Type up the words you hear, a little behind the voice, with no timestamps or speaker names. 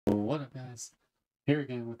What up, guys? Here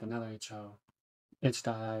again with another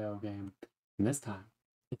itch.io game. And this time,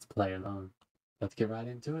 it's play alone. Let's get right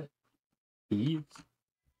into it. Eve.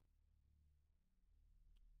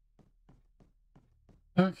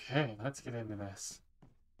 Okay, let's get into this.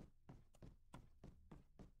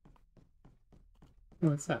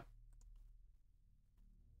 What's that?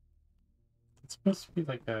 It's supposed to be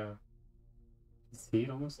like a PC. It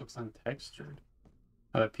almost looks untextured.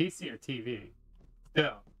 A PC or TV?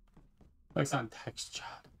 Still, looks untextured.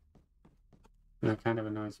 And that kind of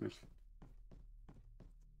annoys me.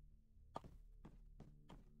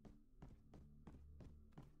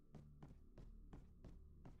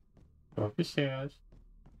 Focus shares.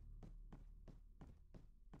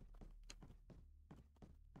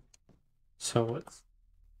 So what's...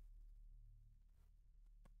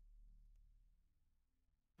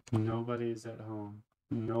 Nobody is at home.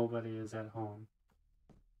 Nobody is at home.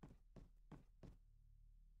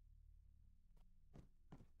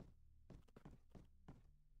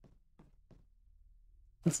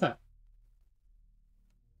 What's that?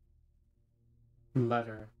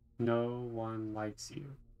 Letter. No one likes you.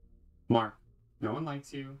 Mark. No one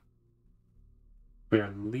likes you. We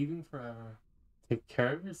are leaving forever. Take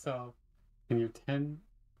care of yourself. And you're 10.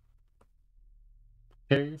 Take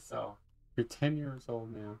care of yourself. You're 10 years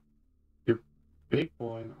old now. You're a big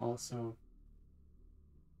boy and also...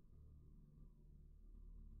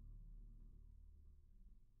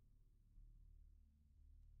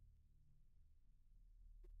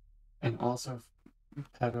 And also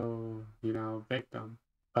pedo, victim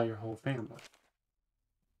by your whole family.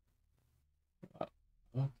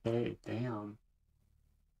 Okay, damn.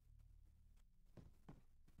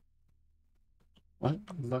 What?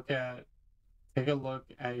 Take a look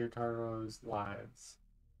at your Tartaro's lives.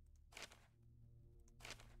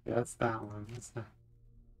 Yeah, that's that one. That's that.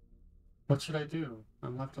 What should I do?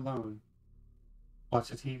 I'm left alone. Watch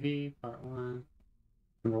the TV, part 1.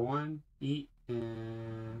 Number 1, eat,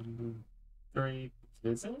 and 3,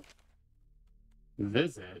 visit?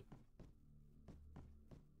 Visit?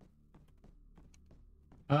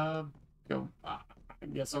 Go, I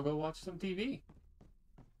guess I'll go watch some TV.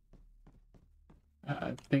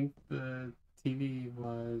 I think the TV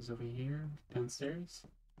was over here, downstairs,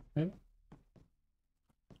 right?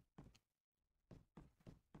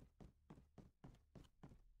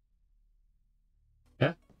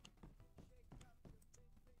 Yeah.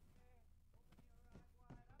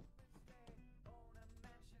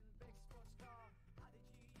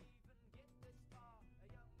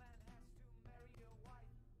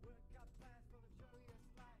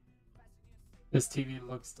 This TV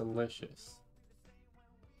looks delicious.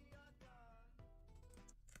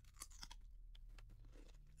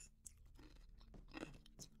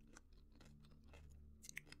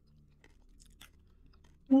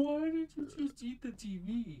 Why did you just eat the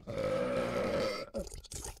TV?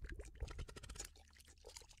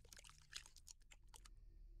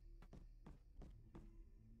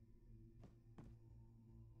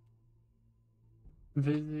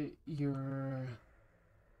 Visit your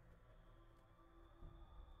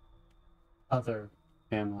other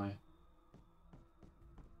family.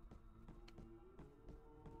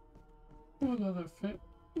 What other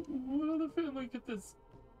family could this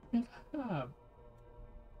have?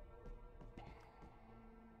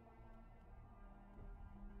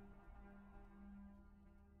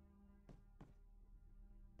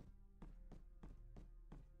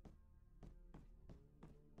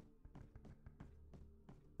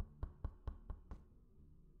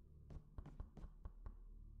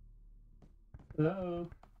 Hello?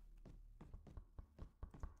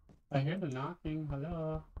 I hear the knocking.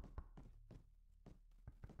 Hello?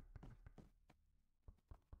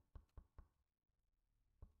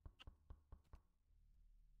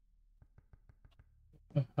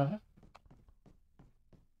 Huh?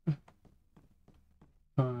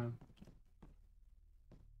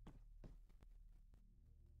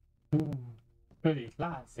 Ooh, pretty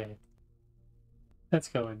classy. Let's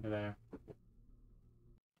go into there.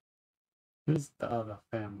 This is the other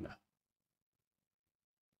family.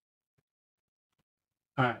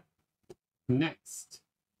 Alright. Next,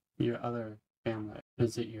 your other family.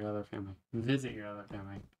 Visit your other family. Visit your other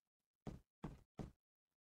family.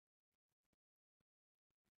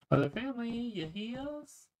 Other family, your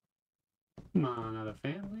heels? Come on, other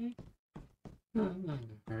family. No, I'm not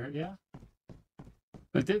gonna hurt ya.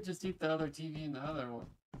 I did just eat the other TV and the other one.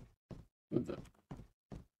 With the...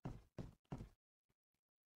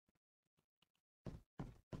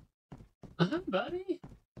 buddy?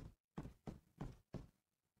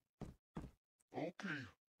 Okay,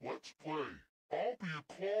 let's play. I'll be a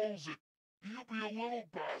closet. You be a little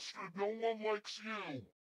bastard. No one likes you.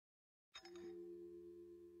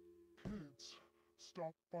 Kids,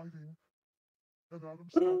 stop fighting. And Adam,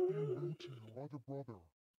 stop being rude to your other brother.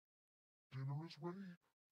 Dinner is ready.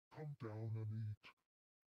 Come down and eat.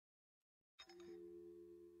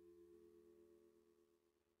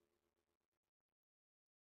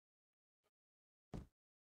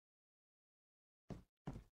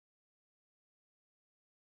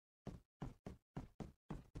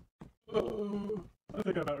 Oh, I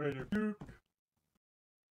think I'm about ready to puke.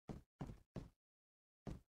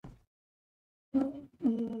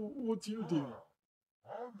 What's your deal?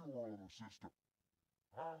 I'm your older sister.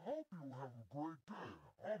 I hope you have a great day.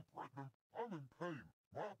 I'm pregnant. I'm in pain.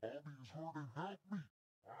 My body is hurting. Help me.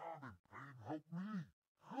 I'm in pain. Help me.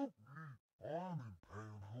 Help me. I'm in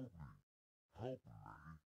pain. Help me. Help me.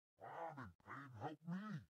 I'm in pain. Help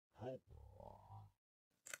me. Help me.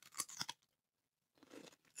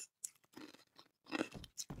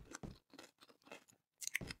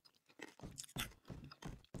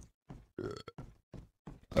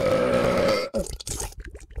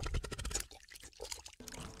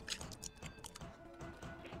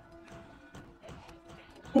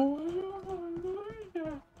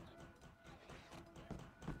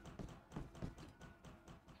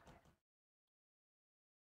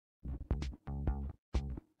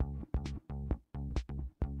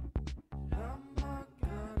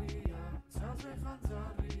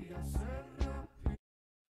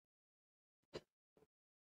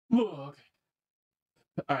 Oh, okay.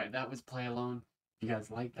 Alright, that was Play Alone. If you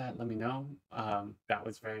guys like that, let me know. That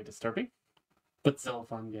was very disturbing, but still a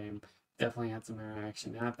fun game. Definitely had some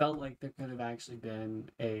interaction. And I felt like there could have actually been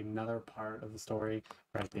another part of the story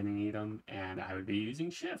where I didn't need them, and I would be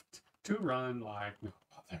using Shift to run like no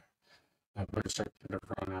other. I wish I could have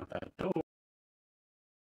run out that door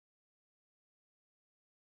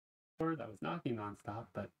that was knocking nonstop,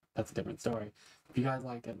 but that's a different story. If you guys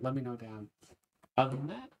liked it, let me know down. Other than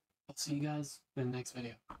that, I'll see you guys in the next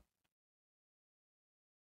video.